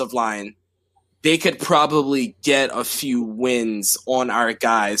defensive line, they could probably get a few wins on our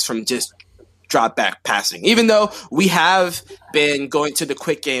guys from just drop back passing. Even though we have been going to the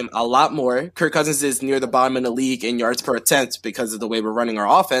quick game a lot more, Kirk Cousins is near the bottom of the league in yards per attempt because of the way we're running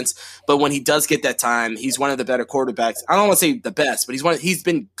our offense. But when he does get that time, he's one of the better quarterbacks. I don't want to say the best, but he's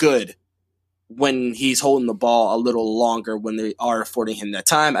been good when he's holding the ball a little longer when they are affording him that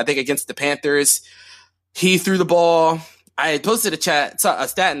time. I think against the Panthers, he threw the ball. I had posted a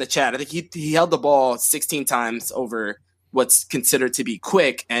stat in the chat. I think he held the ball 16 times over what's considered to be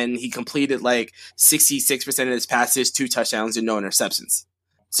quick, and he completed like 66% of his passes, 2 touchdowns, and no interceptions.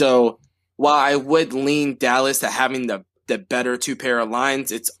 So while I would lean Dallas to having the better 2 pair of lines,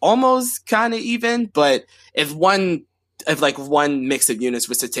 it's almost kind of even. But if one mix of units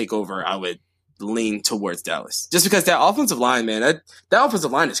was to take over, I would lean towards Dallas. Just because that offensive line, man, that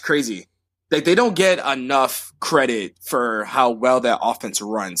offensive line is crazy. like they don't get enough credit for how well that offense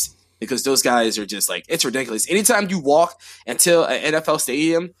runs, because those guys are just like, it's ridiculous. Anytime you walk into an NFL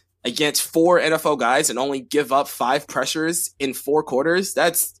stadium against 4 NFL guys and only give up 5 pressures in 4 quarters,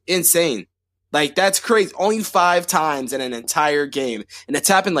 that's insane. Like, that's crazy. Only 5 times in an entire game. And it's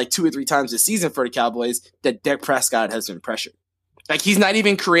happened like 2 or 3 times this season for the Cowboys that Dak Prescott has been pressured. Like, he's not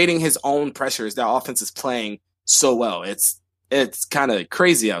even creating his own pressures. That offense is playing so well. It's kind of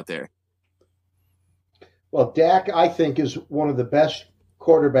crazy out there. Well, Dak, I think, is one of the best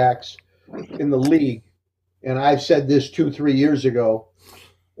quarterbacks in the league. And I've said this 2-3 years ago,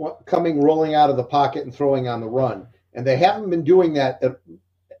 rolling out of the pocket and throwing on the run. And they haven't been doing that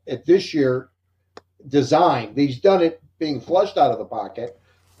at this year design. He's done it being flushed out of the pocket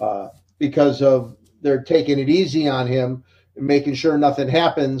because of they're taking it easy on him and making sure nothing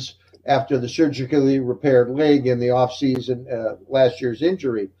happens after the surgically repaired leg in the offseason, last year's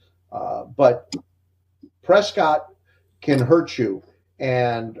injury. But Prescott can hurt you,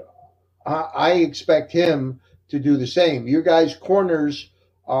 and I expect him to do the same. You guys' corners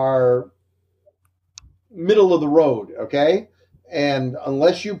are middle of the road, okay? And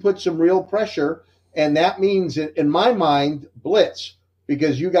unless you put some real pressure, and that means, in my mind, blitz,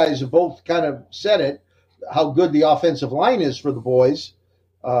 because you guys have both kind of said it, how good the offensive line is for the boys.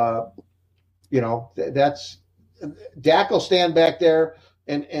 That's Dak will stand back there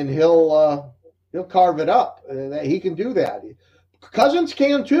and he'll carve it up. He can do that. Cousins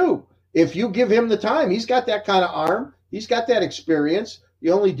can too. If you give him the time, he's got that kind of arm. He's got that experience.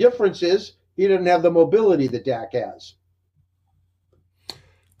 The only difference is he doesn't have the mobility that Dak has.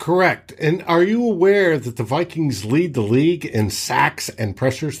 Correct. And are you aware that the Vikings lead the league in sacks and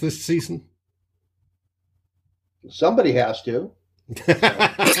pressures this season? Somebody has to.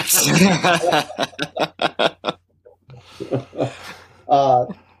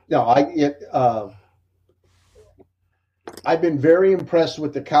 I've been very impressed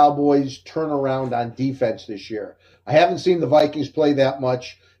with the Cowboys' turnaround on defense this year. I haven't seen the Vikings play that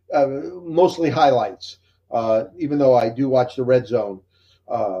much, mostly highlights, even though I do watch the red zone.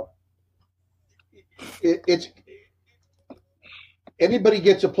 It's anybody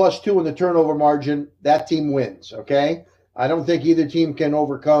gets a +2 in the turnover margin, that team wins, okay? I don't think either team can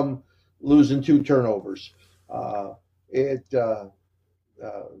overcome losing 2 turnovers. I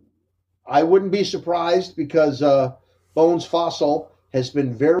wouldn't be surprised because Bones Fossil has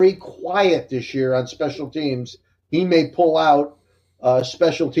been very quiet this year on special teams. He may pull out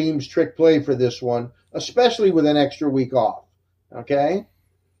special teams trick play for this one, especially with an extra week off, okay?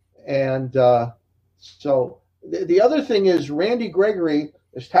 And so the other thing is Randy Gregory,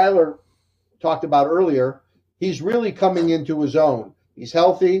 as Tyler talked about earlier, he's really coming into his own. He's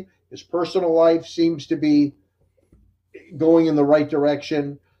healthy. His personal life seems to be going in the right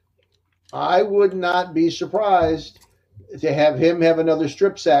direction. I would not be surprised to have him have another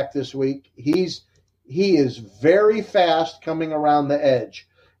strip sack this week. He is very fast coming around the edge.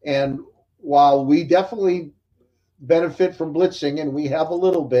 And while we definitely benefit from blitzing, and we have a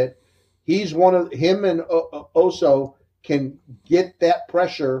little bit, him and Oso can get that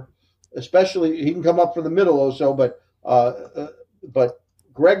pressure, especially he can come up from the middle, Oso, but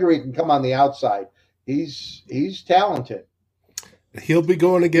Gregory can come on the outside. He's talented. He'll be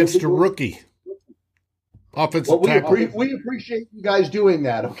going against a rookie. Offensive tackle. We appreciate you guys doing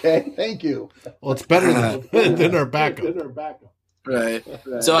that, okay? Thank you. Well, it's better than our backup. Right.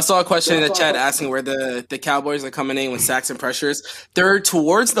 So I saw a question in the chat asking where the Cowboys are coming in with sacks and pressures. They're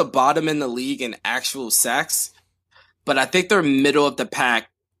towards the bottom in the league in actual sacks, but I think they're middle of the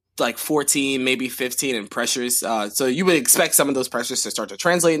pack, like 14, maybe 15 in pressures. So you would expect some of those pressures to start to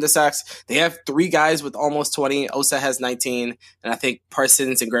translate into sacks. They have 3 guys with almost 20. Osa has 19, and I think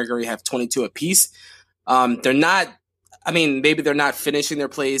Parsons and Gregory have 22 apiece. They're not, maybe they're not finishing their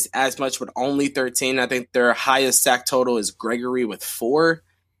plays as much with only 13. I think their highest sack total is Gregory with 4,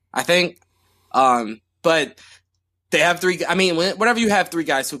 I think. But they have 3. Whenever you have 3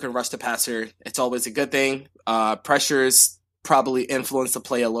 guys who can rush the passer, it's always a good thing. Pressures probably influence the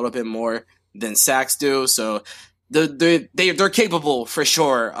play a little bit more than sacks do. So they're capable for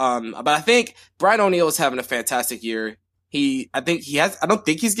sure. But I think Brian O'Neill is having a fantastic year. I don't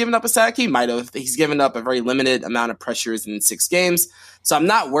think he's given up a sack. He might have. He's given up a very limited amount of pressures in 6 games. So I'm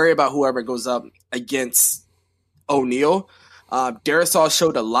not worried about whoever goes up against O'Neill. Darisaw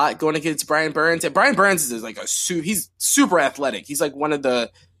showed a lot going against Brian Burns. And Brian Burns is like he's super athletic. He's like one of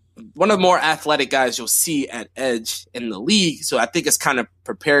the more athletic guys you'll see at edge in the league. So I think it's kind of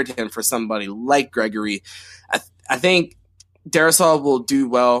prepared him for somebody like Gregory. I think Darisaw will do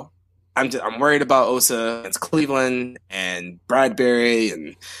well I'm worried about Osa against Cleveland and Bradbury,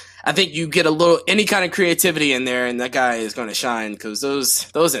 and I think you get any kind of creativity in there, and that guy is going to shine because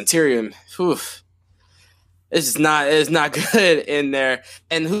those interior, it's not good in there.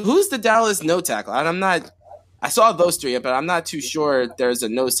 And who's the Dallas no tackle? I saw those three, but I'm not too sure there's a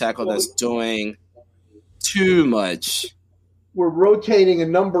nose tackle that's doing too much. We're rotating a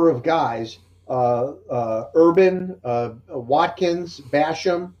number of guys: Urban, Watkins,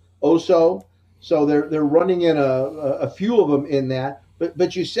 Basham, Oso. So they're running in a few of them in that.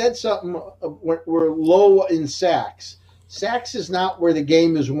 But you said something. We're low in sacks. Sacks is not where the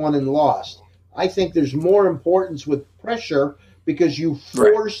game is won and lost. I think there's more importance with pressure because you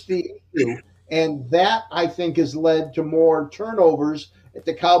force the issue, and that I think has led to more turnovers that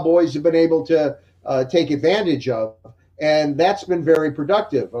the Cowboys have been able to take advantage of, and that's been very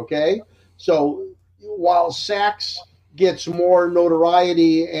productive. Okay, so while sacks gets more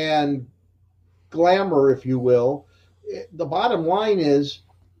notoriety and glamour, if you will, the bottom line is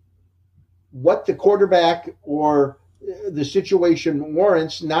what the quarterback or the situation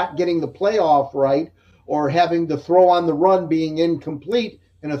warrants not getting the playoff right or having the throw on the run being incomplete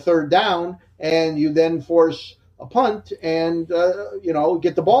in a third down, and you then force a punt and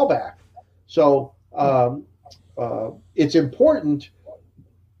get the ball back. So it's important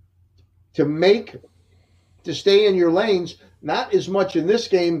to stay in your lanes, not as much in this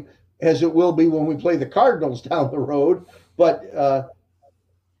game as it will be when we play the Cardinals down the road. But,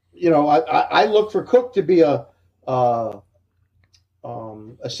 I look for Cook to be a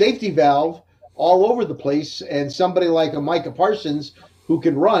safety valve all over the place, and somebody like a Micah Parsons who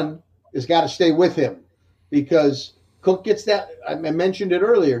can run has got to stay with him because Cook gets that. I mentioned it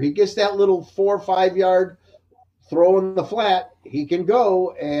earlier. He gets that little 4 or 5 yard throw in the flat. He can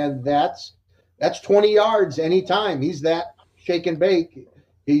go, and that's 20 yards anytime. He's that shake and bake.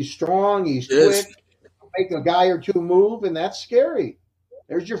 He's strong. He's quick. Make a guy or two move, and that's scary.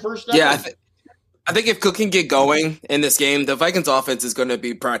 There's your first down. Yeah, I think if Cook can get going in this game, the Vikings offense is going to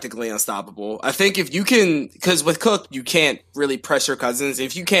be practically unstoppable. I think if you can, because with Cook, you can't really pressure Cousins.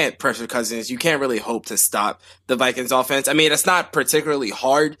 If you can't pressure Cousins, you can't really hope to stop the Vikings offense. I mean, it's not particularly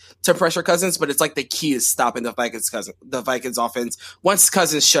hard to pressure Cousins, but it's like the key is stopping the Vikings offense. Once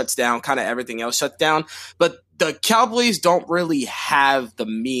Cousins shuts down, kind of everything else shuts down. But the Cowboys don't really have the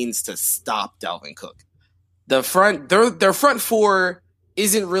means to stop Dalvin Cook. Their front four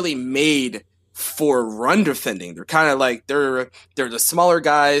isn't really made for run defending. They're kind of like they're the smaller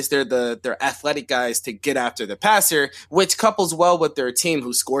guys, they're athletic guys to get after the passer, which couples well with their team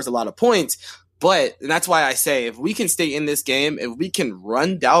who scores a lot of points. And that's why I say if we can stay in this game, if we can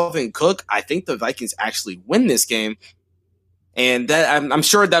run Dalvin Cook, I think the Vikings actually win this game. And that I'm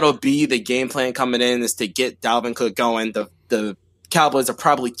sure that'll be the game plan coming in is to get Dalvin Cook going. The Cowboys are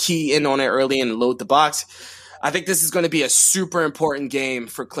probably key in on it early and load the box. I think this is going to be a super important game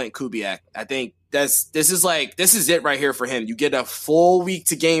for Clint Kubiak. I think this is it right here for him. You get a full week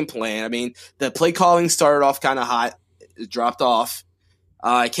to game plan. I mean, the play calling started off kind of hot. It dropped off.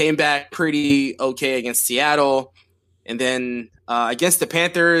 Came back pretty okay against Seattle. And then against the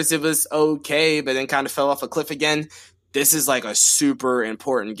Panthers, it was okay, but then kind of fell off a cliff again. This is like a super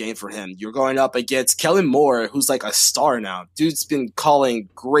important game for him. You're going up against Kellen Moore, who's like a star now. Dude's been calling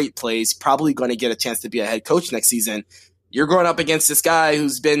great plays, probably going to get a chance to be a head coach next season. You're going up against this guy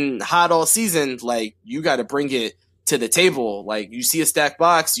who's been hot all season. Like, you got to bring it to the table. Like, you see a stacked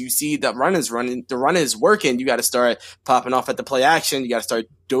box, you see the run is working. You got to start popping off at the play action. You got to start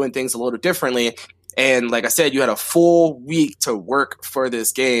doing things a little differently. And like I said, you had a full week to work for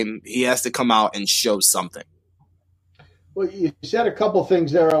this game. He has to come out and show something. Well, you said a couple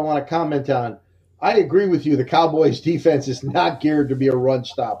things there I want to comment on. I agree with you. The Cowboys' defense is not geared to be a run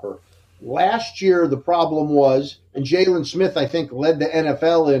stopper. Last year, the problem was, and Jalen Smith, I think, led the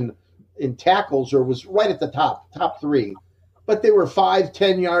NFL in tackles or was right at the top three. But they were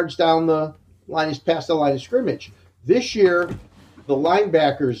 5-10 yards down the line, past the line of scrimmage. This year, the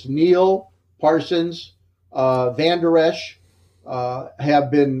linebackers, Neal, Parsons, Van Der Esch,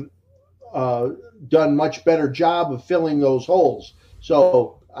 have been done much better job of filling those holes.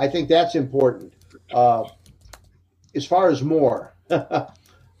 So I think that's important. As far as Moore,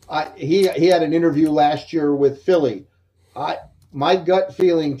 he had an interview last year with Philly. My gut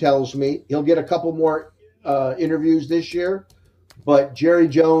feeling tells me he'll get a couple more interviews this year, but Jerry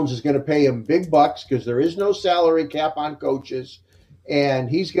Jones is going to pay him big bucks because there is no salary cap on coaches, and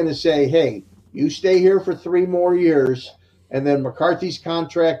he's going to say, hey, you stay here for 3 more years, and then McCarthy's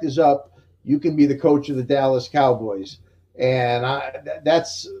contract is up. You can be the coach of the Dallas Cowboys. And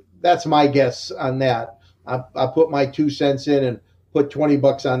that's my guess on that. I put my 2 cents in, and put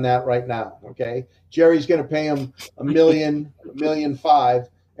 $20 on that right now. Okay, Jerry's going to pay him $1.5 million,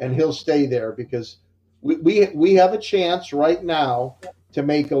 and he'll stay there because we have a chance right now to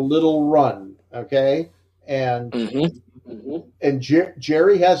make a little run. Okay, and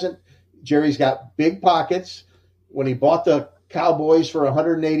Jerry's got big pockets. When he bought the Cowboys for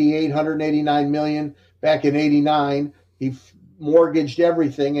 189 million back in '89, he mortgaged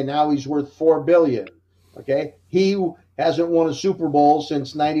everything, and now he's worth $4 billion. Okay, he hasn't won a Super Bowl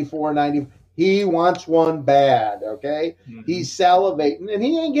since '94, '90. He wants one bad. Okay, he's salivating, and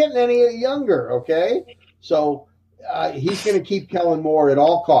he ain't getting any younger. Okay, so he's going to keep Kellen Moore at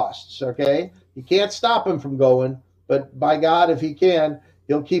all costs. Okay, you can't stop him from going, but by God, if he can,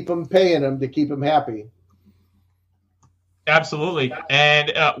 he'll keep him paying him to keep him happy. Absolutely.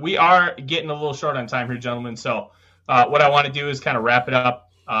 And we are getting a little short on time here, gentlemen. So what I want to do is kind of wrap it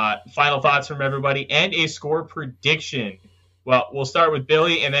up. Final thoughts from everybody and a score prediction. Well, we'll start with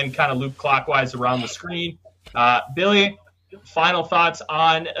Billy and then kind of loop clockwise around the screen. Billy, final thoughts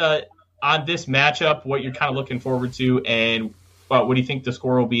on this matchup, what you're kind of looking forward to, and what do you think the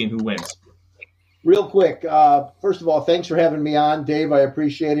score will be and who wins? Real quick, first of all, thanks for having me on, Dave. I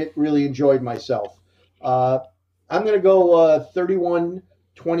appreciate it. Really enjoyed myself. I'm going to go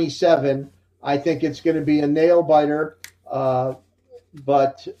 31-27. I think it's going to be a nail-biter,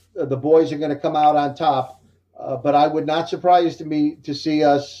 but the boys are going to come out on top. But I would not surprise me to see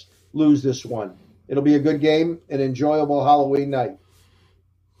us lose this one. It'll be a good game, an enjoyable Halloween night.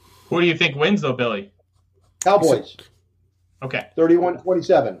 Who do you think wins, though, Billy? Cowboys. Okay.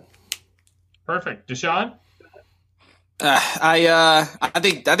 31-27. Perfect. Deshaun? I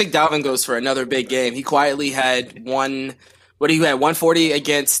think Dalvin goes for another big game. He quietly had 140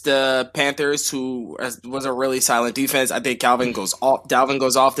 against the Panthers, who was a really silent defense. I think Dalvin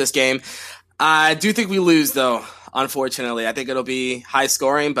goes off this game. I do think we lose, though, unfortunately. I think it'll be high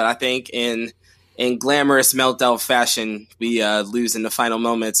scoring, but I think in glamorous meltdown fashion, we lose in the final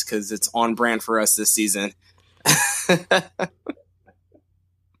moments because it's on brand for us this season.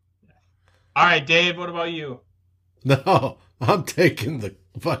 All right, Dave, what about you? No, I'm taking the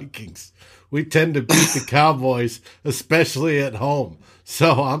Vikings. We tend to beat the Cowboys, especially at home.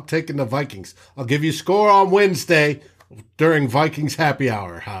 So I'm taking the Vikings. I'll give you a score on Wednesday during Vikings happy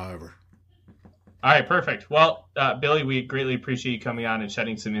hour, however. All right, perfect. Well, Billy, we greatly appreciate you coming on and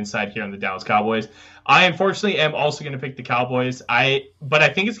shedding some insight here on the Dallas Cowboys. I unfortunately am also going to pick the Cowboys. But I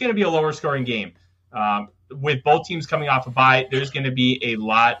think it's going to be a lower scoring game. With both teams coming off a bye, there's going to be a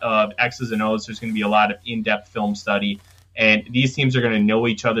lot of X's and O's. There's going to be a lot of in-depth film study. And these teams are going to know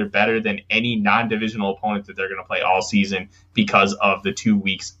each other better than any non-divisional opponent that they're going to play all season because of the 2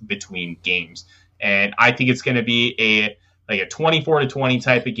 weeks between games. And I think it's going to be a 24-20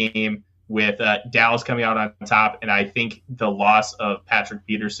 type of game with Dallas coming out on top. And I think the loss of Patrick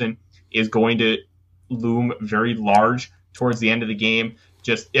Peterson is going to loom very large towards the end of the game.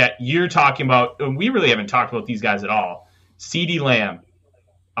 You're talking about, and we really haven't talked about these guys at all. CeeDee Lamb,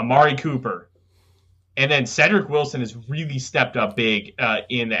 Amari Cooper, and then Cedric Wilson has really stepped up big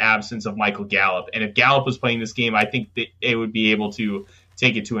in the absence of Michael Gallup. And if Gallup was playing this game, I think that they would be able to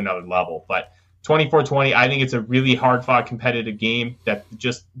take it to another level. But 24-20, I think it's a really hard-fought competitive game that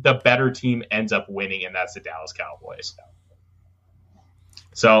just the better team ends up winning, and that's the Dallas Cowboys.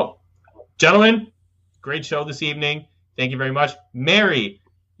 So, gentlemen, great show this evening. Thank you very much. Mary,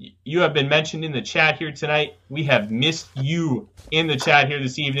 you have been mentioned in the chat here tonight. We have missed you in the chat here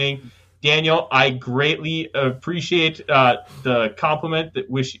this evening. Daniel, I greatly appreciate the compliment that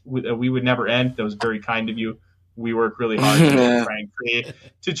we would never end. That was very kind of you. We work really hard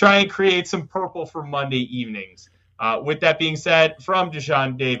to try and create some purple for Monday evenings. With that being said, from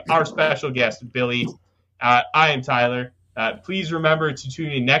Deshaun, Dave, our special guest, Billy, I am Tyler. Please remember to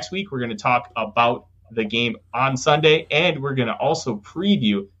tune in next week. We're going to talk about the game on Sunday, and we're going to also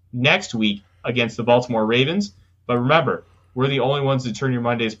preview next week against the Baltimore Ravens. But remember, we're the only ones that turn your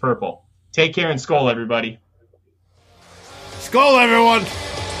Mondays purple. Take care and Skol, everybody. Skol, everyone.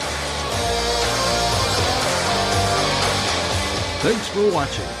 Thanks for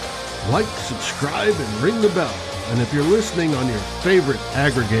watching. Like, subscribe, and ring the bell. And if you're listening on your favorite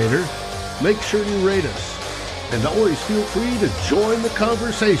aggregator, make sure you rate us. And always feel free to join the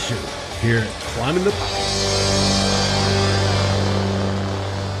conversation here at Climbing the Pines.